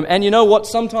happened to him. And you know what?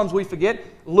 Sometimes we forget.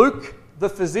 Luke, the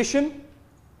physician,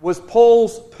 was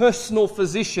Paul's personal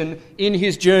physician in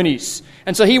his journeys.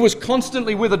 And so he was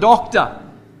constantly with a doctor.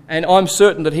 And I'm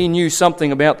certain that he knew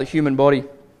something about the human body.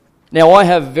 Now, I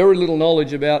have very little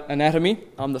knowledge about anatomy.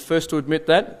 I'm the first to admit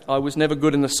that. I was never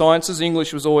good in the sciences.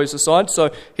 English was always aside. So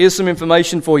here's some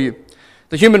information for you.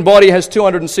 The human body has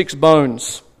 206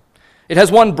 bones. It has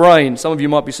one brain. Some of you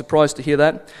might be surprised to hear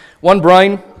that. One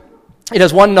brain. It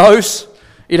has one nose.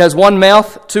 It has one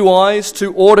mouth, 2 eyes,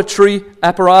 2 auditory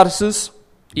apparatuses,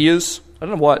 ears. I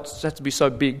don't know why it has to be so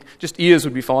big. Just ears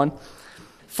would be fine.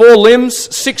 4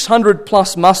 limbs, 600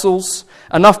 plus muscles,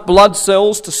 enough blood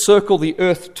cells to circle the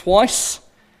earth twice,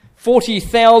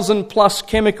 40,000 plus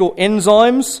chemical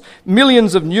enzymes,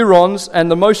 millions of neurons, and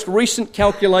the most recent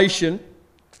calculation,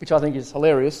 which I think is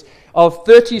hilarious, of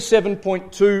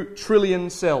 37.2 trillion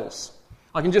cells.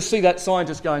 I can just see that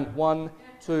scientist going, 1,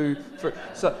 2, 3.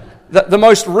 So the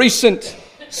most recent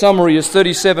summary is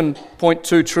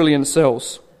 37.2 trillion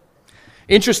cells.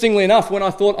 Interestingly enough, when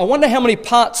I thought, I wonder how many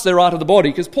parts there are to the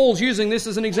body, because Paul's using this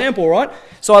as an example, right?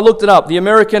 So I looked it up. The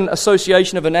American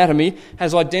Association of Anatomy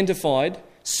has identified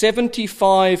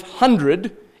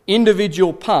 7,500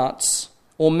 individual parts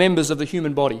or members of the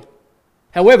human body.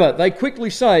 However, they quickly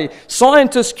say,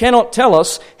 scientists cannot tell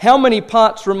us how many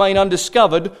parts remain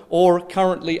undiscovered or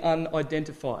currently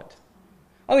unidentified.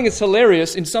 I think it's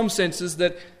hilarious in some senses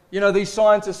that, these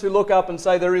scientists who look up and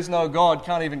say there is no God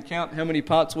can't even count how many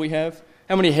parts we have,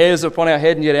 how many hairs are upon our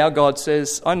head, and yet our God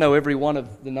says, I know every one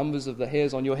of the numbers of the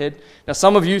hairs on your head. Now,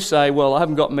 some of you say, well, I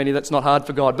haven't got many, that's not hard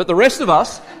for God. But the rest of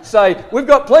us say, we've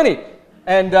got plenty,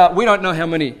 and we don't know how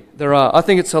many there are. I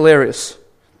think it's hilarious.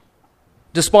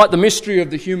 Despite the mystery of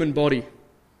the human body,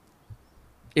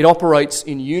 it operates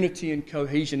in unity and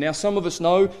cohesion. Now, some of us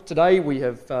know today we've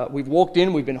walked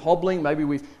in, we've been hobbling, maybe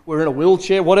we're in a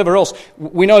wheelchair, whatever else.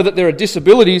 We know that there are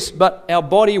disabilities, but our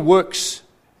body works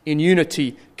in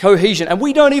unity, cohesion, and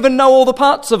we don't even know all the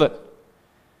parts of it.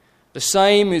 The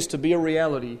same is to be a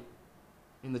reality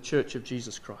in the Church of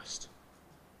Jesus Christ.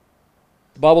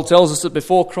 The Bible tells us that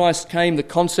before Christ came, the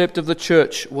concept of the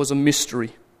church was a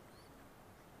mystery.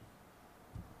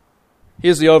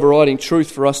 Here's the overriding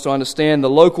truth for us to understand. The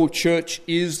local church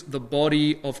is the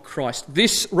body of Christ.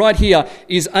 This right here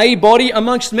is a body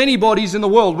amongst many bodies in the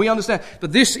world. We understand.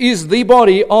 But this is the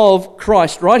body of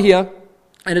Christ right here.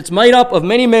 And it's made up of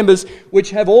many members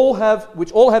which all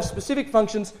have specific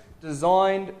functions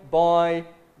designed by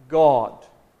God.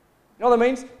 You know what that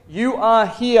means? You are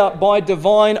here by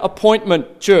divine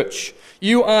appointment, church.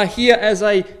 You are here as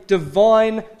a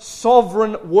divine,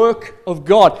 sovereign work of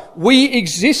God. We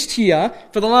exist here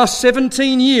for the last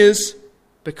 17 years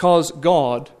because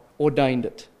God ordained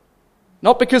it.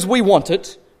 Not because we want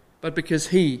it, but because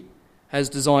He has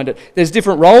designed it. There's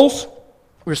different roles,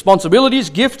 responsibilities,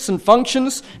 gifts and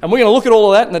functions, and we're going to look at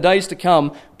all of that in the days to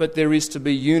come, but there is to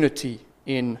be unity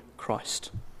in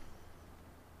Christ.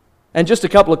 And just a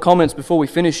couple of comments before we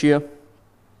finish here.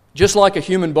 Just like a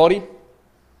human body,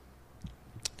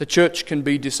 the church can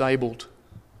be disabled.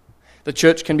 The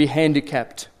church can be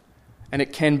handicapped, and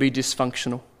it can be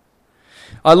dysfunctional.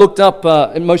 I looked up,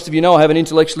 and most of you know I have an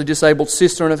intellectually disabled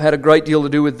sister and have had a great deal to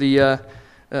do with the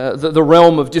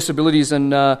realm of disabilities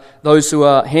and those who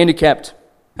are handicapped.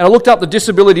 And I looked up the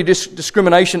Disability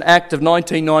Discrimination Act of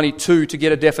 1992 to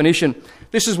get a definition.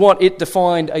 This is what it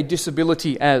defined a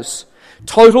disability as: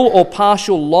 total or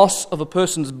partial loss of a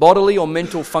person's bodily or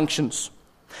mental functions.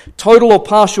 Total or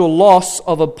partial loss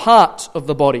of a part of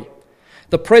the body.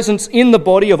 The presence in the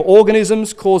body of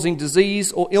organisms causing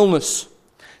disease or illness.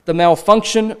 The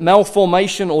malfunction,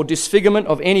 malformation or disfigurement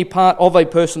of any part of a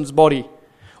person's body.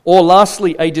 Or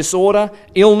lastly, a disorder,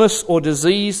 illness or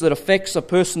disease that affects a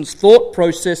person's thought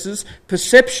processes,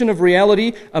 perception of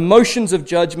reality, emotions of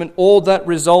judgment, or that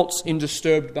results in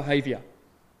disturbed behaviour.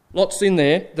 Lots in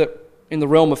there that in the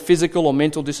realm of physical or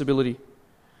mental disability.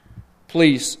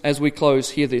 Please, as we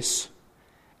close, hear this.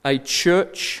 A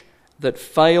church that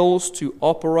fails to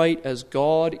operate as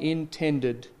God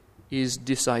intended is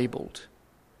disabled.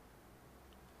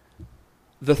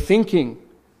 The thinking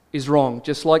is wrong,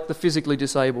 just like the physically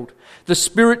disabled. The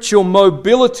spiritual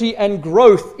mobility and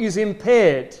growth is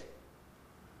impaired.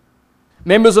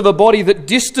 Members of a body that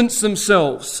distance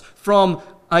themselves from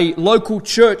a local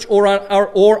church or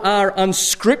are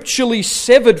unscripturally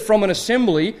severed from an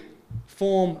assembly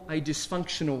form a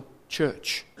dysfunctional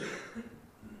church.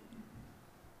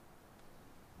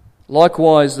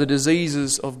 Likewise, the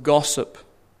diseases of gossip,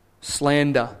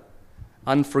 slander,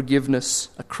 unforgiveness,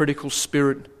 a critical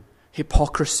spirit,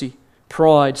 hypocrisy,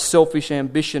 pride, selfish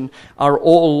ambition are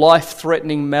all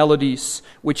life-threatening maladies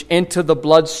which enter the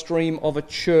bloodstream of a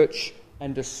church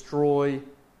and destroy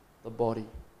the body.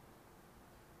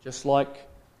 Just like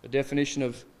the definition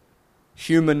of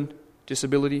human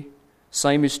disability,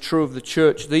 same is true of the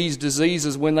church. These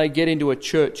diseases, when they get into a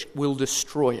church, will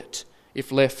destroy it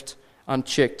if left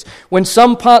unchecked. When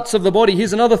some parts of the body,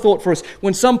 here's another thought for us,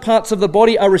 when some parts of the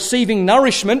body are receiving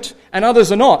nourishment and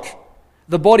others are not,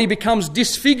 the body becomes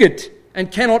disfigured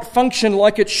and cannot function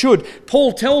like it should.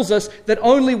 Paul tells us that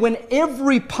only when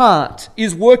every part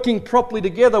is working properly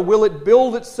together will it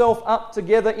build itself up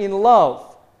together in love.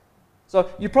 So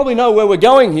you probably know where we're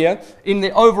going here in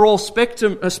the overall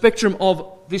spectrum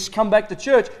of this Come Back to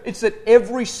Church. It's that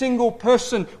every single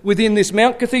person within this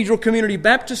Mount Cathedral Community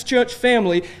Baptist Church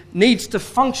family needs to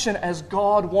function as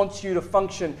God wants you to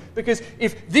function. Because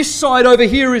if this side over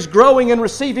here is growing and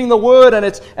receiving the Word and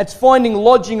it's finding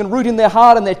lodging and root in their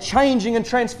heart and they're changing and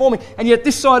transforming, and yet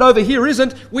this side over here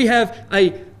isn't, we have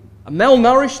a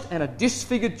malnourished and a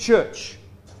disfigured church.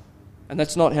 And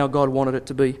that's not how God wanted it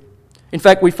to be. In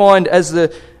fact, we find, as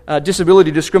the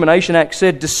Disability Discrimination Act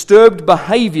said, disturbed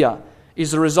behaviour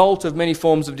is the result of many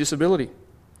forms of disability.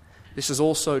 This is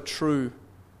also true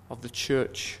of the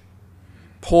church.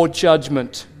 Poor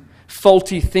judgment,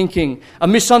 faulty thinking, a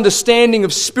misunderstanding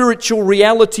of spiritual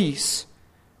realities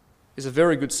is a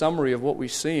very good summary of what we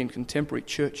see in contemporary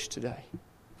church today.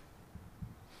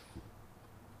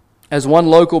 As one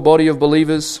local body of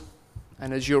believers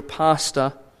and as your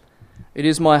pastor, it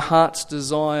is my heart's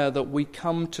desire that we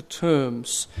come to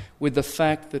terms with the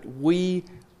fact that we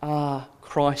are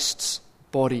Christ's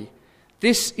body.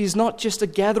 This is not just a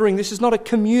gathering. This is not a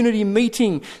community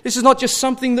meeting. This is not just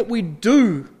something that we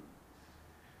do.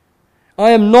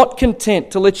 I am not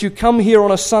content to let you come here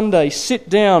on a Sunday, sit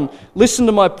down, listen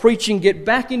to my preaching, get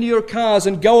back into your cars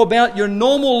and go about your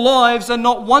normal lives and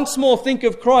not once more think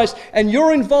of Christ and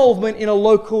your involvement in a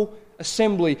local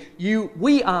assembly.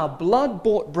 We are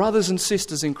blood-bought brothers and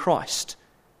sisters in Christ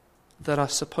that are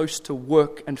supposed to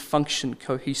work and function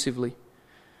cohesively.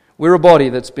 We're a body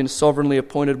that's been sovereignly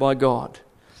appointed by God,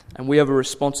 and we have a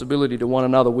responsibility to one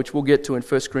another, which we'll get to in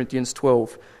 1 Corinthians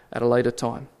 12 at a later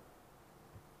time.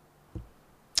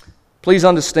 Please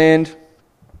understand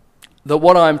that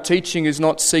what I'm teaching is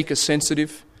not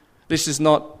seeker-sensitive. This is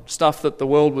not stuff that the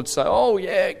world would say, oh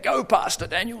yeah, go Pastor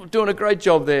Daniel, doing a great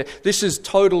job there. This is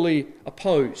totally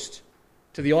opposed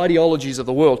to the ideologies of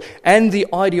the world and the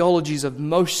ideologies of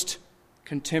most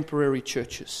contemporary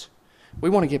churches. We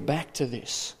want to get back to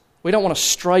this. We don't want to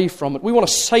stray from it. We want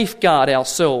to safeguard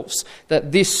ourselves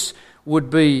that this would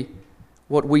be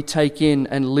what we take in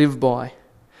and live by.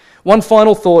 One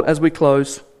final thought as we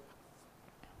close.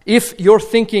 If your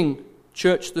thinking,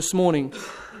 church, this morning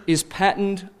is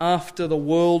patterned after the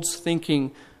world's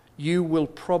thinking, you will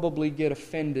probably get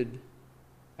offended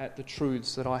at the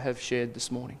truths that I have shared this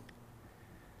morning.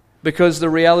 Because the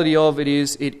reality of it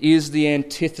is the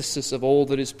antithesis of all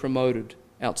that is promoted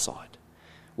outside.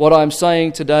 What I'm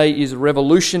saying today is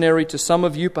revolutionary to some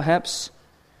of you perhaps.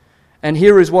 And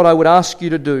here is what I would ask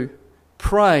you to do.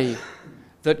 Pray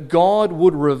that God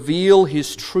would reveal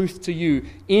His truth to you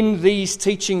in these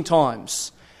teaching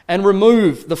times and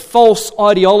remove the false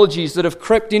ideologies that have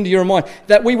crept into your mind.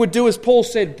 That we would do, as Paul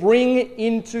said, bring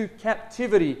into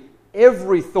captivity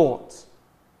every thought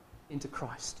into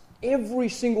Christ. Every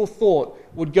single thought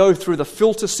would go through the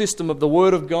filter system of the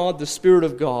Word of God, the Spirit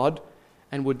of God,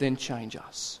 and would then change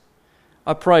us.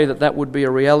 I pray that that would be a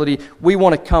reality. We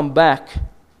want to come back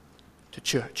to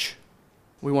church.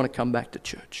 We want to come back to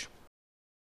church.